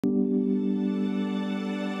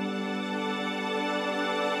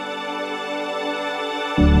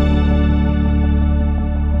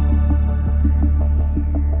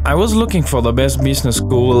I was looking for the best business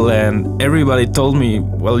school and everybody told me,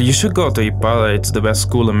 well, you should go to IPADE, it's the best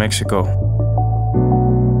school in Mexico.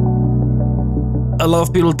 A lot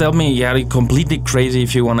of people tell me, yeah, you're completely crazy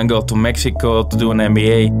if you want to go to Mexico to do an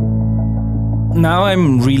MBA. Now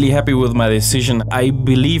I'm really happy with my decision. I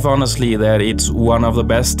believe honestly that it's one of the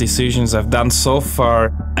best decisions I've done so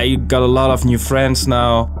far. I got a lot of new friends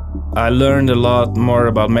now. I learned a lot more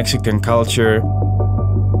about Mexican culture.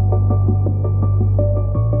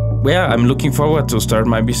 Yeah, I'm looking forward to start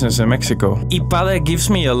my business in Mexico. IPADE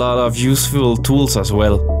gives me a lot of useful tools as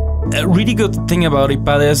well. A really good thing about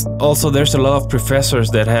IPADE is also there's a lot of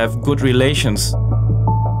professors that have good relations.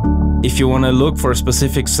 If you want to look for a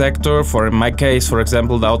specific sector, for in my case, for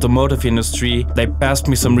example, the automotive industry, they passed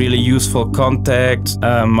me some really useful contacts.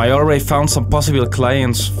 I already found some possible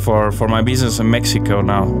clients for my business in Mexico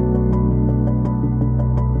now.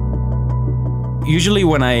 Usually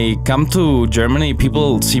when I come to Germany,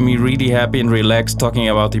 people see me really happy and relaxed talking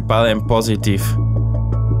about IPADE and positive.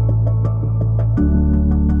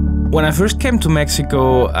 When I first came to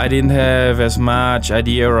Mexico, I didn't have as much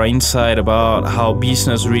idea or insight about how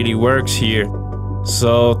business really works here.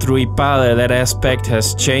 So through IPADE, that aspect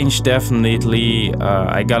has changed definitely.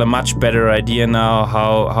 I got a much better idea now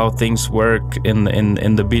how things work in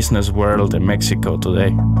the business world in Mexico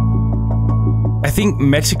today. I think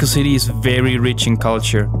Mexico City is very rich in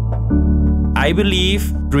culture. I believe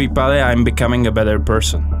through IPADE I'm becoming a better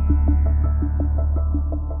person.